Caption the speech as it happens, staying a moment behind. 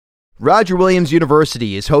Roger Williams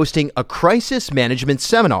University is hosting a crisis management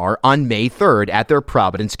seminar on May 3rd at their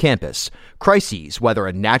Providence campus. Crises, whether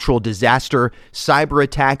a natural disaster, cyber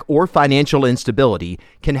attack, or financial instability,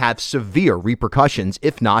 can have severe repercussions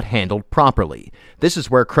if not handled properly. This is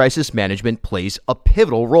where crisis management plays a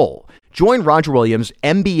pivotal role. Join Roger Williams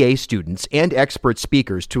MBA students and expert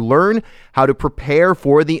speakers to learn how to prepare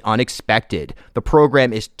for the unexpected. The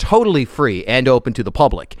program is totally free and open to the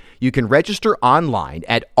public. You can register online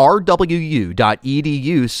at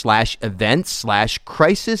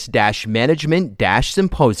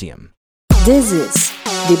rwu.edu/events/crisis-management-symposium. This is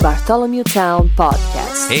the Bartholomew Town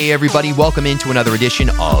Podcast. Hey everybody, welcome into another edition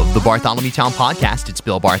of the Bartholomew Town Podcast. It's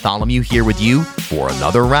Bill Bartholomew here with you for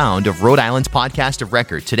another round of Rhode Island's Podcast of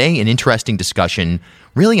Record. Today, an interesting discussion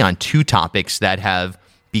really on two topics that have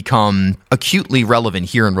become acutely relevant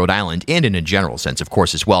here in Rhode Island and in a general sense, of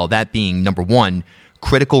course, as well. That being, number one,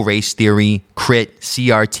 critical race theory, CRT,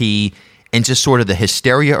 CRT, and just sort of the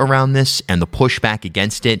hysteria around this and the pushback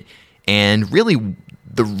against it, and really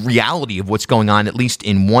the reality of what's going on, at least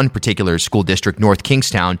in one particular school district, North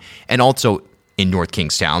Kingstown, and also in North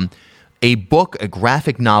Kingstown, a book, a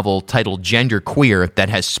graphic novel titled Gender Queer that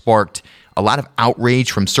has sparked a lot of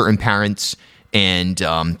outrage from certain parents and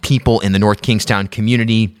people in the North Kingstown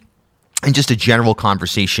community, and just a general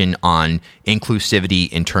conversation on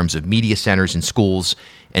inclusivity in terms of media centers and schools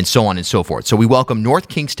and so on and so forth. So we welcome North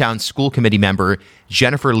Kingstown School Committee member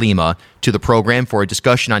Jennifer Lima to the program for a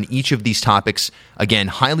discussion on each of these topics. Again,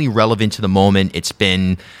 highly relevant to the moment. It's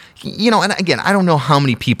been, and again, I don't know how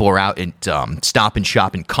many people are out at Stop and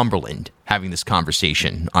Shop in Cumberland having this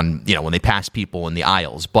conversation on, when they pass people in the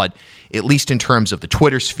aisles. But at least in terms of the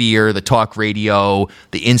Twitter sphere, the talk radio,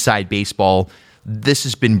 the inside baseball, this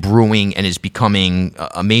has been brewing and is becoming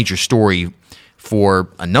a major story for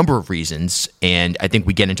a number of reasons, and I think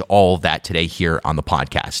we get into all of that today here on the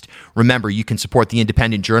podcast. Remember, you can support the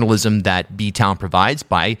independent journalism that B-Town provides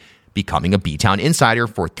by becoming a B-Town Insider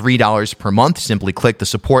for $3 per month. Simply click the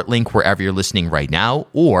support link wherever you're listening right now,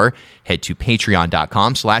 or head to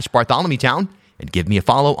patreon.com/BartholomewTown and give me a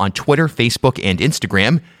follow on Twitter, Facebook, and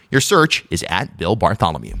Instagram. Your search is at Bill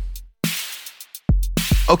Bartholomew.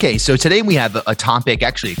 Okay, so today we have a topic,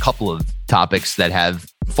 actually a couple of topics that have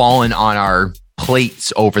fallen on our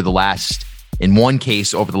plates over the last, in one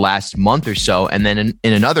case, over the last month or so, and then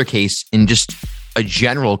in another case, in just a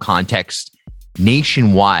general context,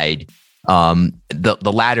 nationwide, the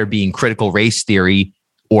latter being critical race theory,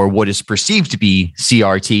 or what is perceived to be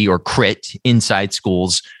CRT or CRT inside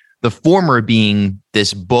schools, the former being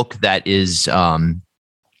this book that is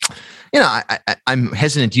I'm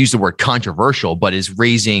hesitant to use the word controversial, but is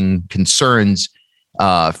raising concerns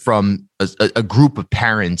from a group of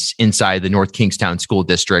parents inside the North Kingstown School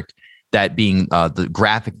District, that being the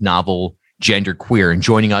graphic novel Gender Queer. And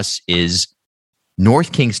joining us is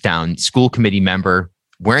North Kingstown School Committee member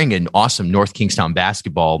wearing an awesome North Kingstown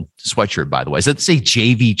basketball sweatshirt, by the way. Does that say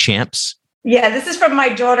JV Champs? Yeah, this is from my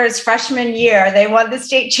daughter's freshman year. They won the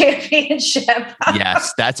state championship.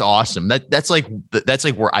 Yes, that's awesome. That's like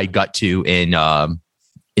where I got to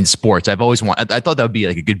in sports. I've always wanted. I thought that would be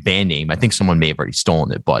like a good band name. I think someone may have already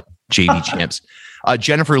stolen it, but JV Champs.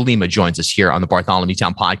 Jennifer Lima joins us here on the Bartholomew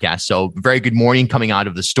Town Podcast. So very good morning, coming out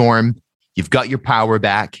of the storm. You've got your power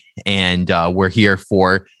back, and we're here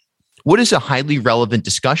for what is a highly relevant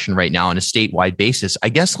discussion right now on a statewide basis. I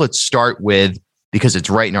guess let's start with, because it's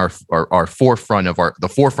right in our forefront of our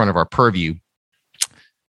purview,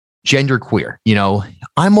 gender queer.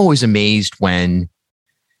 I'm always amazed when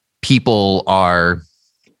people are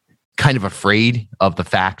kind of afraid of the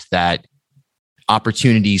fact that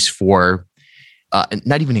opportunities for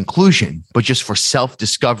not even inclusion, but just for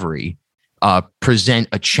self-discovery present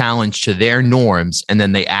a challenge to their norms, and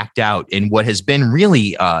then they act out in what has been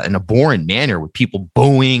really an abhorrent manner, with people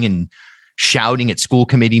booing and shouting at school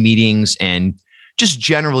committee meetings and just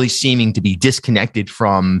generally seeming to be disconnected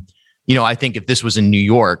from, I think if this was in New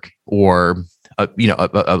York or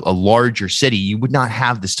a larger city, you would not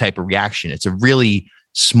have this type of reaction. It's a really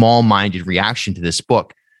small-minded reaction to this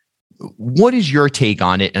book. What is your take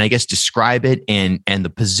on it? And I guess describe it and the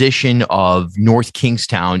position of North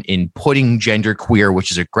Kingstown in putting Gender Queer,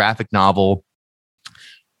 which is a graphic novel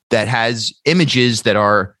that has images that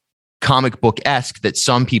are comic book-esque that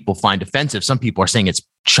some people find offensive. Some people are saying it's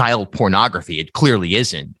child pornography. It clearly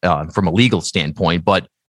isn't from a legal standpoint, but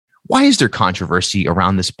why is there controversy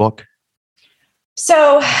around this book?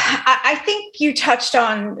 So I think you touched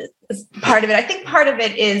on part of it. I think part of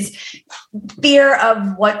it is fear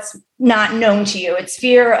of what's not known to you. It's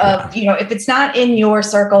fear of, if it's not in your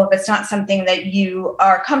circle, if it's not something that you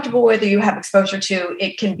are comfortable with or you have exposure to,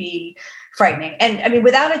 it can be frightening. And I mean,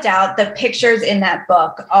 without a doubt, the pictures in that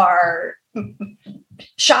book are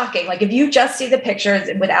shocking. Like if you just see the pictures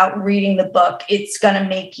without reading the book, it's going to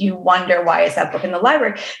make you wonder, why is that book in the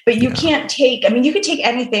library? But you can't take, I mean, you could take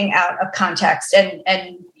anything out of context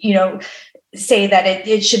and say that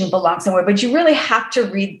it shouldn't belong somewhere, but you really have to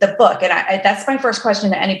read the book. And that's my first question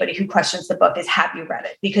to anybody who questions the book is, have you read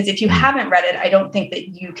it? Because if you haven't read it, I don't think that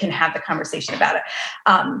you can have the conversation about it.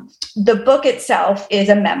 The book itself is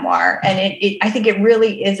a memoir, and I think it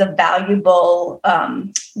really is a valuable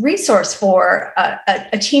resource for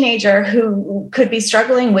a teenager who could be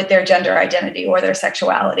struggling with their gender identity or their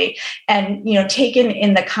sexuality. And, taken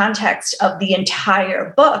in the context of the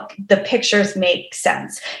entire book, the pictures make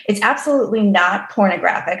sense. It's absolutely not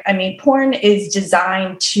pornographic. I mean, porn is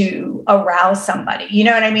designed to arouse somebody. You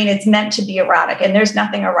know what I mean? It's meant to be erotic, and there's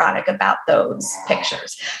nothing erotic about those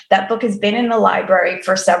pictures. That book has been in the library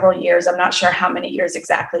for several years. I'm not sure how many years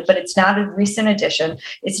exactly, but it's not a recent edition.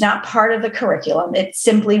 It's not part of the curriculum. It's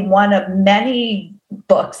simply one of many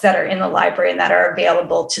books that are in the library and that are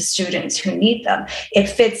available to students who need them. It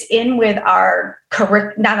fits in with not our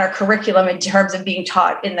curriculum in terms of being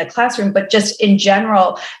taught in the classroom, but just in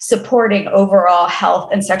general, supporting overall health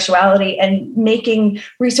and sexuality and making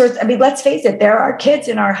resources. I mean, let's face it, there are kids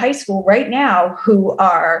in our high school right now who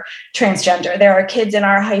are transgender. There are kids in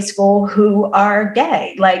our high school who are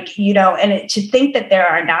gay, to think that there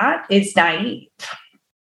are not is naive.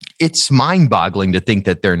 It's mind-boggling to think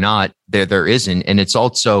that they're not, there isn't. And it's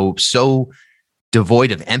also so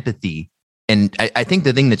devoid of empathy. And I think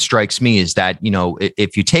the thing that strikes me is that,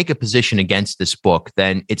 if you take a position against this book,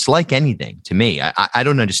 then it's like anything to me. I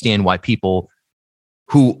don't understand why people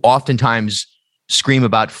who oftentimes scream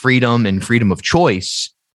about freedom and freedom of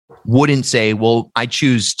choice wouldn't say, well, I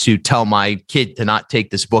choose to tell my kid to not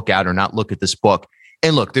take this book out or not look at this book.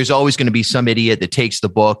 And look, there's always going to be some idiot that takes the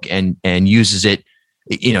book and uses it,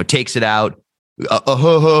 takes it out,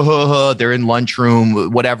 they're in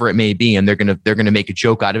lunchroom, whatever it may be, and they're gonna make a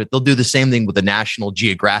joke out of it. They'll do the same thing with a National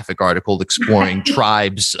Geographic article exploring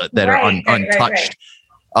tribes that are untouched.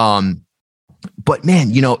 But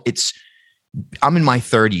man, I'm in my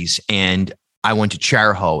 30s and I went to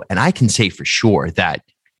Charahoe, and I can say for sure that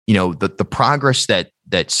the progress that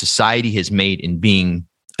society has made in being,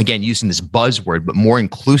 again, using this buzzword, but more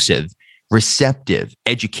inclusive, receptive,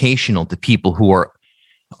 educational to people who are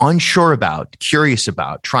unsure about, curious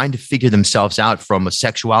about, trying to figure themselves out from a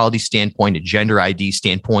sexuality standpoint, a gender ID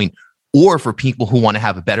standpoint, or for people who want to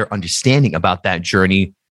have a better understanding about that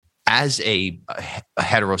journey as a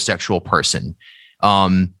heterosexual person.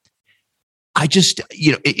 It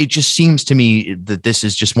just seems to me that this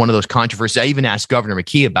is just one of those controversies. I even asked Governor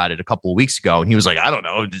McKee about it a couple of weeks ago, and he was like, I don't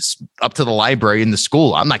know, it's up to the library and the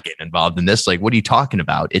school. I'm not getting involved in this. Like, what are you talking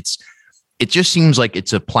about? It just seems like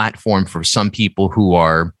it's a platform for some people who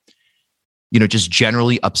are, just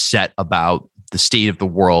generally upset about the state of the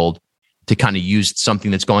world to kind of use something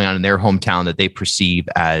that's going on in their hometown that they perceive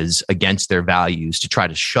as against their values to try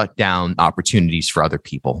to shut down opportunities for other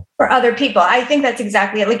people. I think that's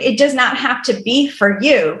exactly it. Like, it does not have to be for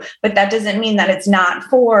you, but that doesn't mean that it's not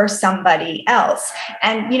for somebody else.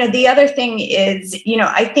 And, the other thing is,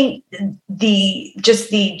 I think the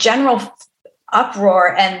general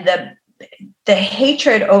uproar and the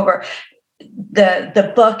hatred over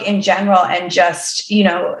the book in general, and just,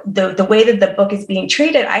 the way that the book is being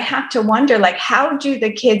treated, I have to wonder, like, how do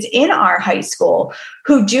the kids in our high school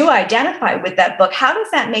who do identify with that book, how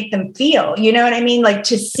does that make them feel? You know what I mean? Like,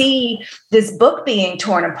 to see this book being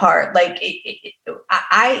torn apart, like,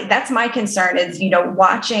 that's my concern is,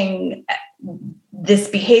 watching this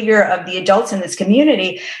behavior of the adults in this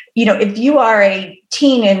community. If you are a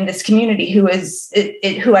teen in this community who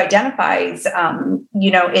identifies,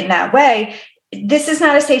 in that way, this is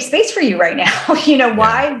not a safe space for you right now.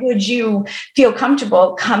 Why would you feel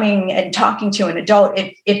comfortable coming and talking to an adult?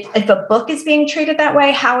 If a book is being treated that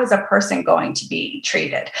way, how is a person going to be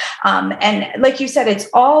treated? And like you said, it's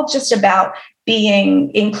all just about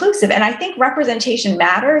being inclusive. And I think representation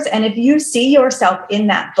matters. And if you see yourself in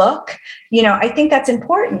that book, I think that's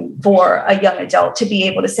important for a young adult to be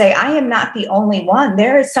able to say, I am not the only one.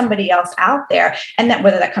 There is somebody else out there. And that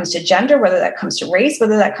whether that comes to gender, whether that comes to race,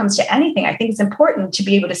 whether that comes to anything, I think it's important to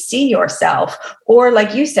be able to see yourself, or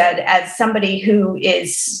like you said, as somebody who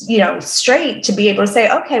is, straight, to be able to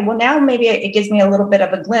say, okay, well, now maybe it gives me a little bit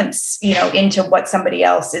of a glimpse, into what somebody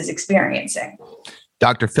else is experiencing.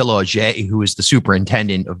 Dr. Phil Auger, who is the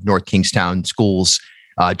superintendent of North Kingstown schools,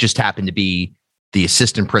 just happened to be the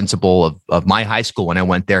assistant principal of my high school when I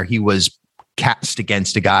went there. He was cast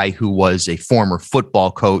against a guy who was a former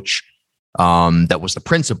football coach that was the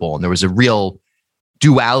principal. And there was a real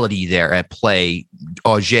duality there at play.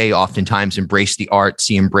 Auger oftentimes embraced the arts.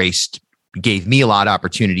 He gave me a lot of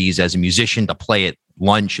opportunities as a musician to play at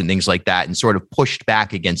lunch and things like that, and sort of pushed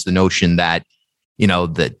back against the notion that,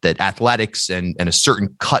 that athletics and a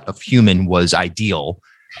certain cut of human was ideal,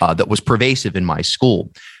 that was pervasive in my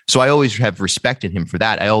school. So I always have respected him for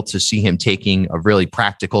that. I also see him taking a really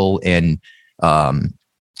practical and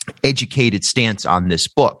educated stance on this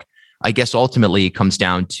book. I guess ultimately it comes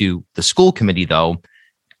down to the school committee, though.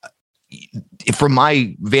 From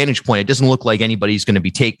my vantage point, it doesn't look like anybody's going to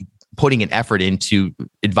be putting an effort in to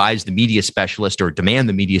advise the media specialist or demand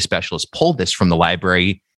the media specialist pull this from the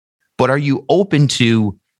library. But are you open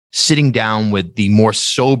to sitting down with the more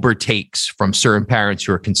sober takes from certain parents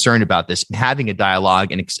who are concerned about this and having a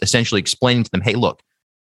dialogue and essentially explaining to them, hey, look,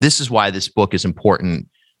 this is why this book is important.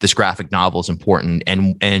 This graphic novel is important.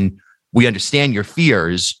 And we understand your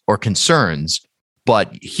fears or concerns,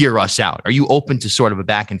 but hear us out. Are you open to sort of a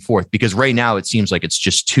back and forth? Because right now it seems like it's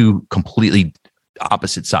just two completely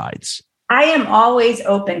opposite sides. I am always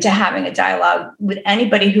open to having a dialogue with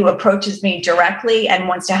anybody who approaches me directly and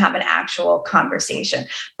wants to have an actual conversation.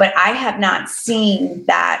 But I have not seen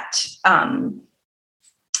that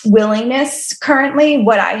willingness currently.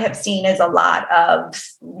 What I have seen is a lot of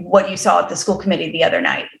what you saw at the school committee the other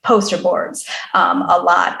night, poster boards, a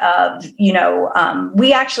lot of,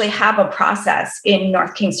 we actually have a process in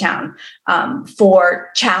North Kingstown for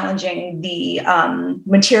challenging the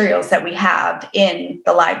materials that we have in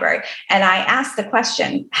the library. And I asked the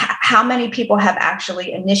question, how many people have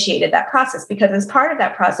actually initiated that process? Because as part of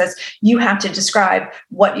that process, you have to describe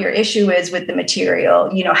what your issue is with the material.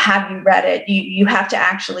 Have you read it? You have to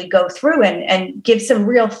actually go through and give some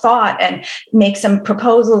real thought and make some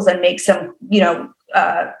proposals and make some,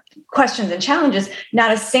 questions and challenges.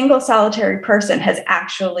 Not a single solitary person has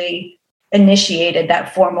actually initiated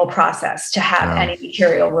that formal process to have any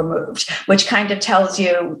material removed, which kind of tells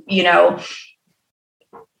you,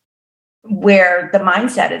 where the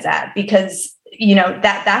mindset is at, because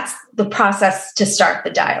that's the process to start the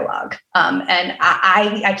dialogue. And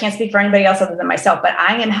I can't speak for anybody else other than myself, but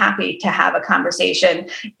I am happy to have a conversation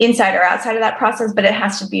inside or outside of that process, but it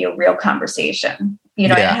has to be a real conversation. It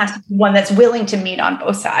has to be one that's willing to meet on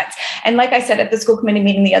both sides. And like I said, at the school committee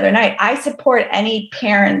meeting the other night, I support any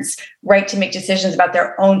parent's right to make decisions about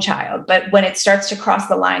their own child. But when it starts to cross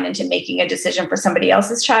the line into making a decision for somebody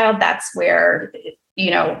else's child, that's where,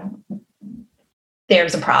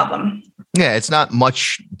 there's a problem. Yeah, it's not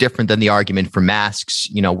much different than the argument for masks,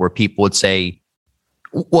 where people would say,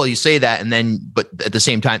 well, you say that, and then, but at the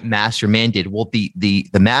same time, masks are mandated. Well, the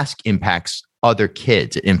mask impacts other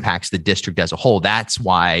kids. It impacts the district as a whole. That's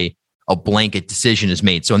why a blanket decision is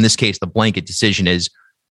made. So in this case, the blanket decision is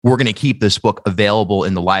we're going to keep this book available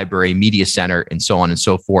in the library, media center, and so on and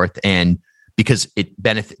so forth. And because it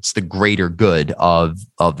benefits the greater good of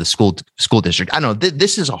the school district. I don't know.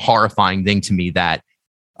 This is a horrifying thing to me that,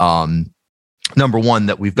 number one,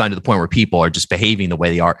 that we've gotten to the point where people are just behaving the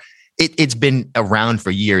way they are. It's been around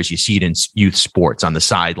for years. You see it in youth sports on the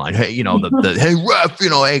sideline. Hey, the hey ref,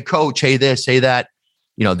 hey coach, hey this, hey that.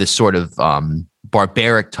 This sort of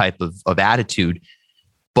barbaric type of attitude.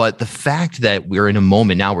 But the fact that we're in a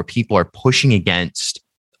moment now where people are pushing against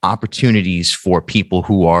opportunities for people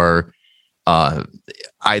who are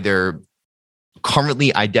either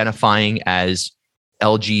currently identifying as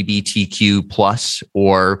LGBTQ plus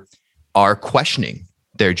or are questioning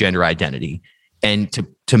their gender identity, and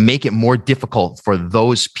to make it more difficult for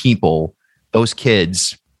those people, those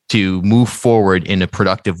kids, to move forward in a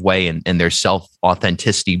productive way and their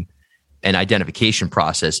self-authenticity and identification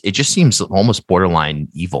process, it just seems almost borderline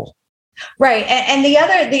evil. Right. And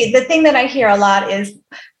the thing that I hear a lot is,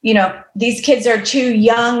 these kids are too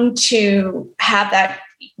young to have that,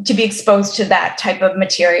 to be exposed to that type of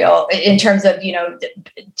material in terms of,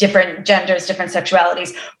 different genders, different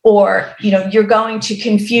sexualities, or, you're going to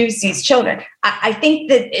confuse these children. I think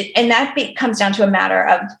that comes down to a matter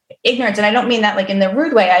of ignorance. And I don't mean that like in the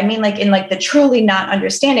rude way. I mean, like in like the truly not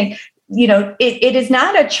understanding, it is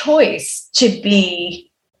not a choice to be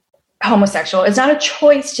homosexual. It's not a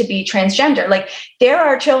choice to be transgender. Like there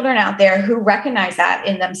are children out there who recognize that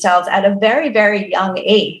in themselves at a very, very young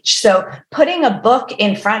age. So putting a book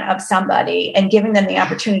in front of somebody and giving them the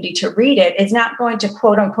opportunity to read it is not going to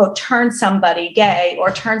quote unquote turn somebody gay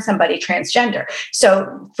or turn somebody transgender.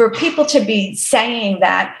 So for people to be saying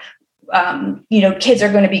that, kids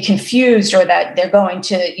are going to be confused or that they're going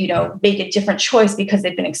to, make a different choice because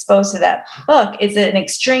they've been exposed to that book is an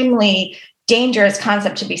extremely dangerous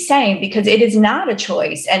concept to be saying, because it is not a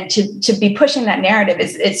choice, and to be pushing that narrative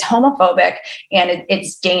is homophobic and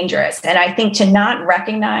it's dangerous. And I think to not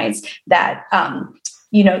recognize that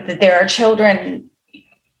that there are children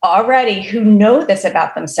already who know this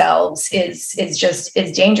about themselves is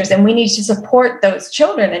dangerous. And we need to support those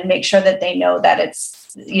children and make sure that they know that it's,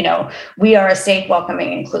 we are a safe,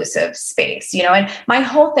 welcoming, inclusive space, and my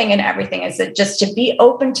whole thing and everything is that just to be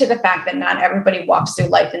open to the fact that not everybody walks through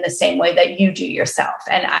life in the same way that you do yourself.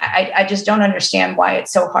 And I just don't understand why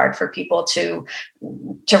it's so hard for people to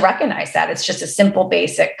recognize that. It's just a simple,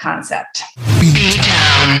 basic concept.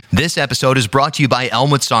 This episode is brought to you by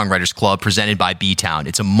Elmwood Songwriters Club, presented by B-Town.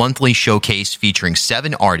 It's a monthly showcase featuring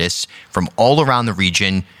 7 artists from all around the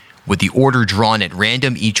region. With the order drawn at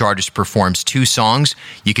random, each artist performs 2 songs.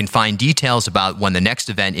 You can find details about when the next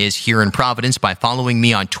event is here in Providence by following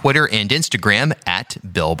me on Twitter and Instagram at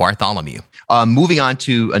Bill Bartholomew. Moving on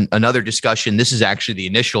to another discussion. This is actually the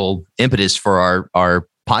initial impetus for our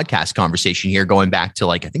podcast conversation here, going back to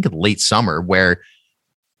I think late summer, where,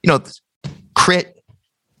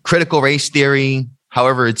 critical race theory,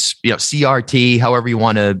 however it's, CRT, however you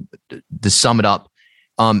want to sum it up.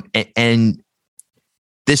 And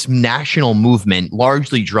this national movement,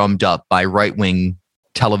 largely drummed up by right-wing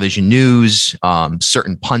television news,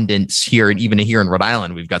 certain pundits here, and even here in Rhode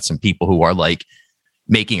Island, we've got some people who are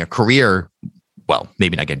making a career, well,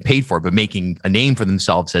 maybe not getting paid for it, but making a name for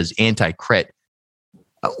themselves as anti-crit.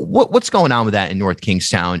 What's going on with that in North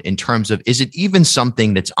Kingstown in terms of, is it even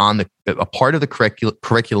something that's on a part of the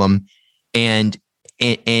curriculum, and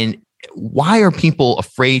why are people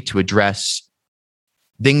afraid to address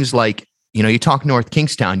things like, you talk North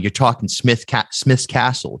Kingstown, you're talking Smith's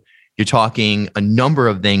Castle, you're talking a number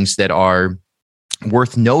of things that are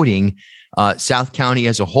worth noting. South County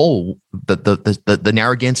as a whole, the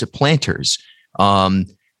Narragansett planters,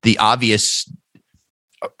 the obvious,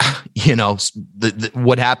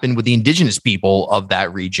 what happened with the indigenous people of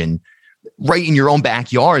that region. Right in your own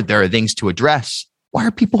backyard, there are things to address. Why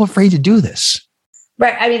are people afraid to do this?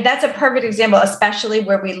 Right. I mean, that's a perfect example, especially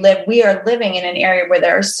where we live. We are living in an area where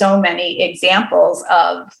there are so many examples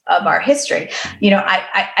of our history.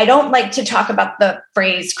 I don't like to talk about the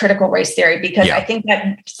phrase critical race theory because I think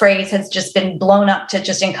that phrase has just been blown up to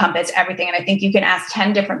just encompass everything. And I think you can ask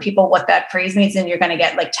 10 different people what that phrase means, and you're going to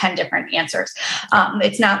get 10 different answers.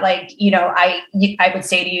 It's not I would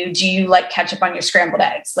say to you, do you like ketchup on your scrambled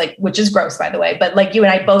eggs? Which is gross, by the way, but you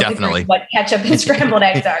and I both agree what ketchup and scrambled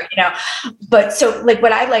eggs are, but so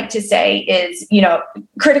what I like to say is,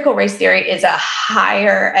 critical race theory is a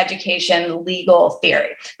higher education legal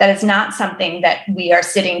theory. That is not something that we are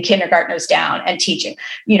sitting kindergartners down and teaching.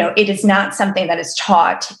 It is not something that is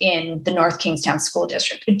taught in the North Kingstown School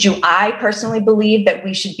District. Do I personally believe that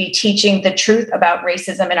we should be teaching the truth about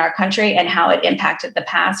racism in our country and how it impacted the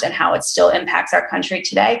past and how it still impacts our country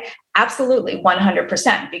today? Absolutely,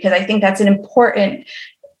 100%, because I think that's an important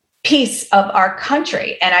piece of our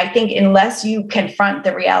country. And I think unless you confront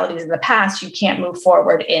the realities of the past, you can't move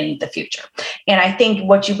forward in the future. And I think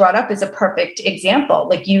what you brought up is a perfect example.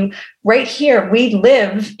 Right here, we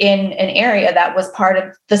live in an area that was part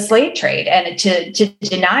of the slave trade, and to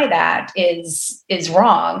deny that is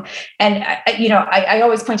wrong. And I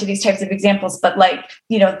always point to these types of examples, but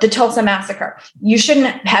the Tulsa massacre, you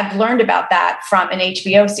shouldn't have learned about that from an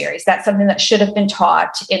HBO series. That's something that should have been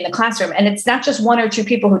taught in the classroom. And it's not just 1 or 2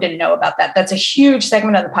 people who didn't know about that. That's a huge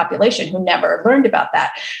segment of the population who never learned about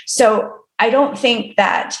that. So I don't think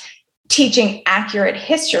that teaching accurate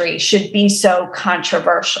history should be so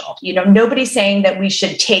controversial. Nobody's saying that we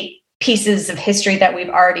should take pieces of history that we've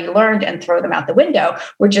already learned and throw them out the window.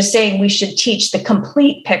 We're just saying we should teach the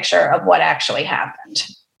complete picture of what actually happened.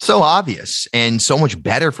 So obvious and so much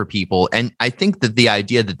better for people. And I think that the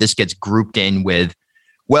idea that this gets grouped in with,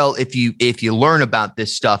 well, if you learn about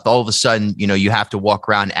this stuff, all of a sudden, you have to walk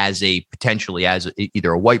around as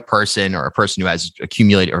either a white person or a person who has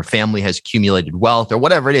accumulated, or family has accumulated wealth or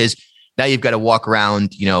whatever it is. Now you've got to walk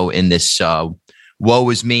around, in this woe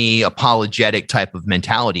is me, apologetic type of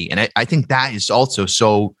mentality. And I think that is also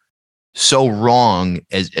so wrong,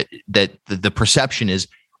 as that the perception is,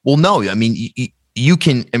 well, no, I mean, you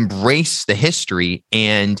can embrace the history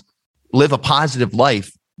and live a positive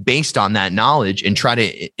life based on that knowledge and try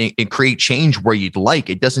to create change where you'd like.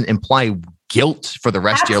 It doesn't imply guilt for the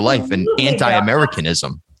rest of your life and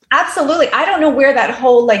anti-Americanism. Absolutely. I don't know where that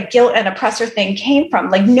whole guilt and oppressor thing came from.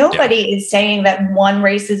 Nobody is saying that one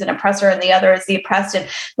race is an oppressor and the other is the oppressed, and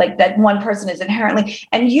that one person is inherently.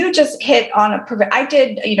 And you just hit on I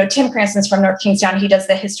did, Tim Cranston's from North Kingstown. He does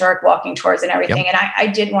the historic walking tours and everything. Yep. And I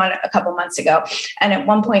did one a couple months ago. And at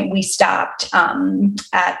one point we stopped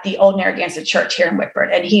at the old Narragansett Church here in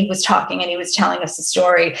Whitford. And he was talking and he was telling us a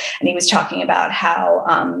story. And he was talking about how,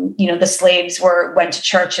 the slaves went to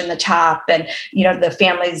church in the top, and, the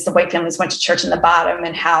families the white families went to church in the bottom,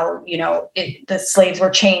 and how, the slaves were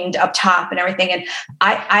chained up top and everything.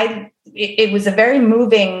 And it was a very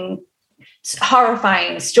moving,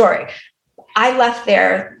 horrifying story. I left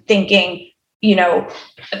there thinking,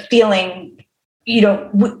 feeling,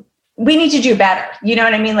 we need to do better. You know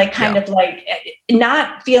what I mean? Like kind of like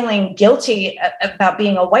not feeling guilty about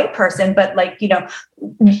being a white person, but like,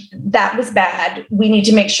 that was bad. We need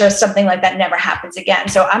to make sure something like that never happens again.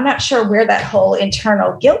 So I'm not sure where that whole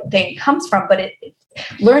internal guilt thing comes from, but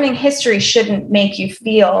learning history shouldn't make you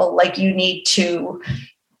feel like you need to,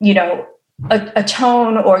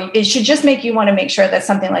 atone, or it should just make you want to make sure that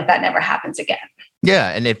something like that never happens again. Yeah.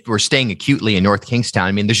 And if we're staying acutely in North Kingstown,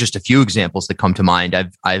 I mean, there's just a few examples that come to mind.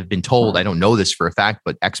 I've been told, I don't know this for a fact,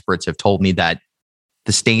 but experts have told me that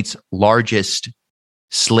the state's largest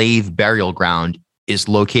slave burial ground is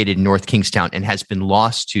located in North Kingstown and has been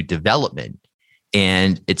lost to development.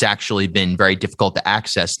 And it's actually been very difficult to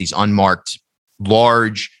access these unmarked,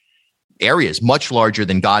 large areas, much larger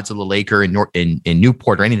than Godzilla Lake or in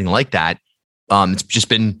Newport or anything like that. It's just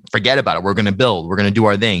been, forget about it. We're going to build, we're going to do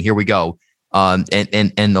our thing. Here we go. And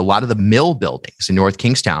a lot of the mill buildings in North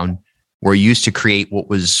Kingstown were used to create what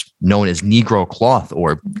was known as Negro cloth,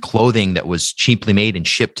 or clothing that was cheaply made and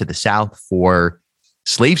shipped to the South for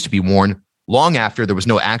slaves to be worn long after there was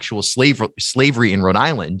no actual slavery in Rhode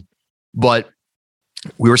Island, but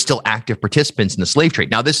we were still active participants in the slave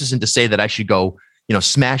trade. Now, this isn't to say that I should go,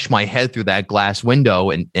 smash my head through that glass window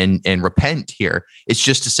and repent here. It's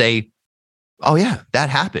just to say, oh yeah, that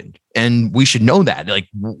happened, and we should know that. Like,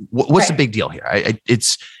 what's the big deal here?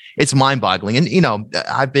 It's mind boggling. And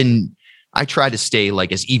I try to stay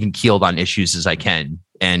like as even keeled on issues as I can.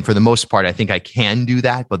 And for the most part, I think I can do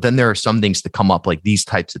that. But then there are some things that come up, like these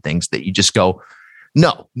types of things, that you just go,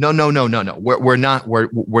 no. We're not going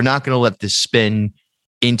to let this spin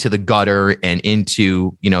into the gutter and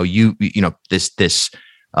into, this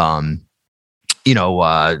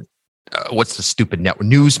what's the stupid network?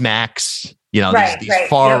 Newsmax, these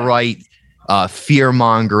far right, fear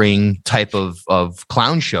mongering type of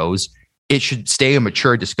clown shows. It should stay a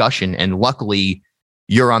mature discussion. And luckily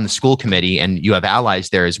you're on the school committee and you have allies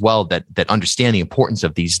there as well that understand the importance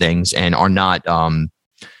of these things and are not,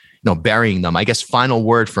 burying them. I guess final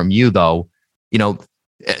word from you though,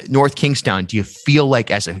 North Kingstown, do you feel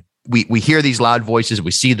like we hear these loud voices,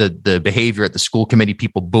 we see the behavior at the school committee,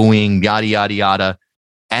 people booing, yada, yada, yada.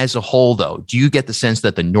 As a whole though, do you get the sense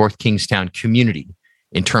that the North Kingstown community,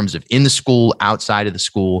 in terms of in the school, outside of the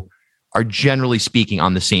school, are generally speaking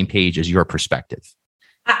on the same page as your perspective?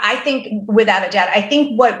 I think without a doubt, I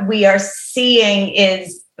think what we are seeing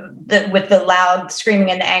is with the loud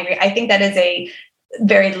screaming and the angry, I think that is a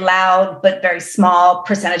very loud but very small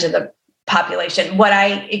percentage of the population. What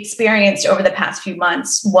I experienced over the past few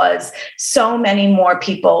months was so many more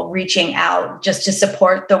people reaching out just to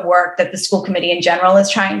support the work that the school committee in general is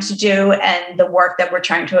trying to do and the work that we're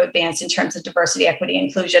trying to advance in terms of diversity, equity,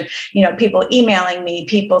 inclusion. People emailing me,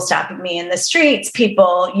 people stopping me in the streets,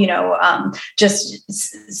 people,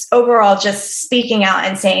 just overall just speaking out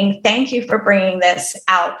and saying, thank you for bringing this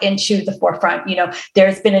out into the forefront.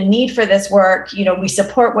 There's been a need for this work. We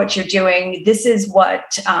support what you're doing. This is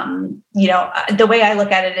what, the way I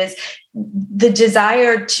look at it is the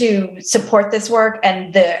desire to support this work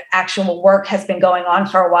and the actual work has been going on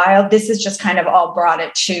for a while. This has just kind of all brought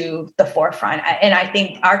it to the forefront. And I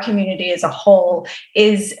think our community as a whole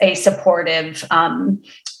is a supportive,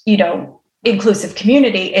 inclusive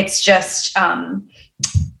community. It's just,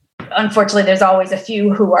 unfortunately, there's always a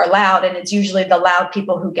few who are loud, and it's usually the loud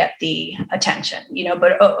people who get the attention,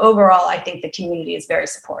 but overall, I think the community is very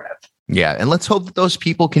supportive. Yeah. And let's hope that those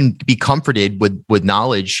people can be comforted with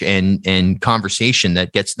knowledge and conversation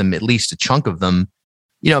that gets them, at least a chunk of them.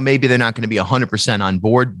 Maybe they're not going to be 100% on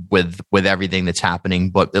board with everything that's happening,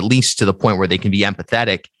 but at least to the point where they can be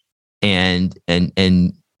empathetic and I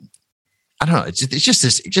don't know. It's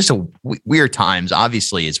just a weird times.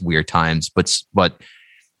 Obviously it's weird times, but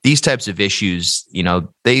these types of issues,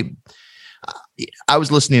 I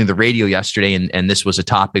was listening to the radio yesterday and this was a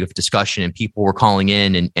topic of discussion and people were calling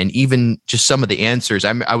in and even just some of the answers.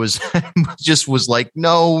 I was was like,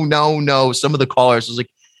 no. Some of the callers was like,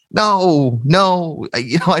 no.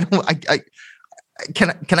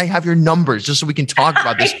 Can I have your numbers just so we can talk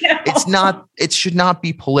about this? It should not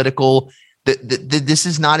be political. This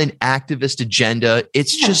is not an activist agenda.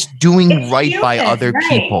 It's just doing right by other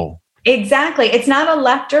people. Exactly. It's not a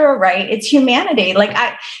left or a right. It's humanity. Like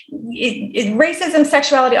racism,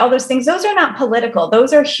 sexuality, all those things, those are not political.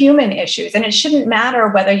 Those are human issues. And it shouldn't matter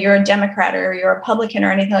whether you're a Democrat or you're a Republican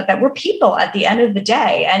or anything like that. We're people at the end of the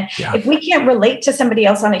day. And if we can't relate to somebody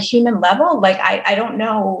else on a human level, like I don't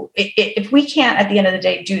know, if we can't at the end of the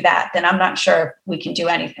day do that, then I'm not sure we can do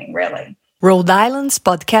anything really. Rhode Island's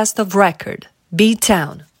podcast of record,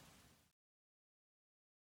 B-Town.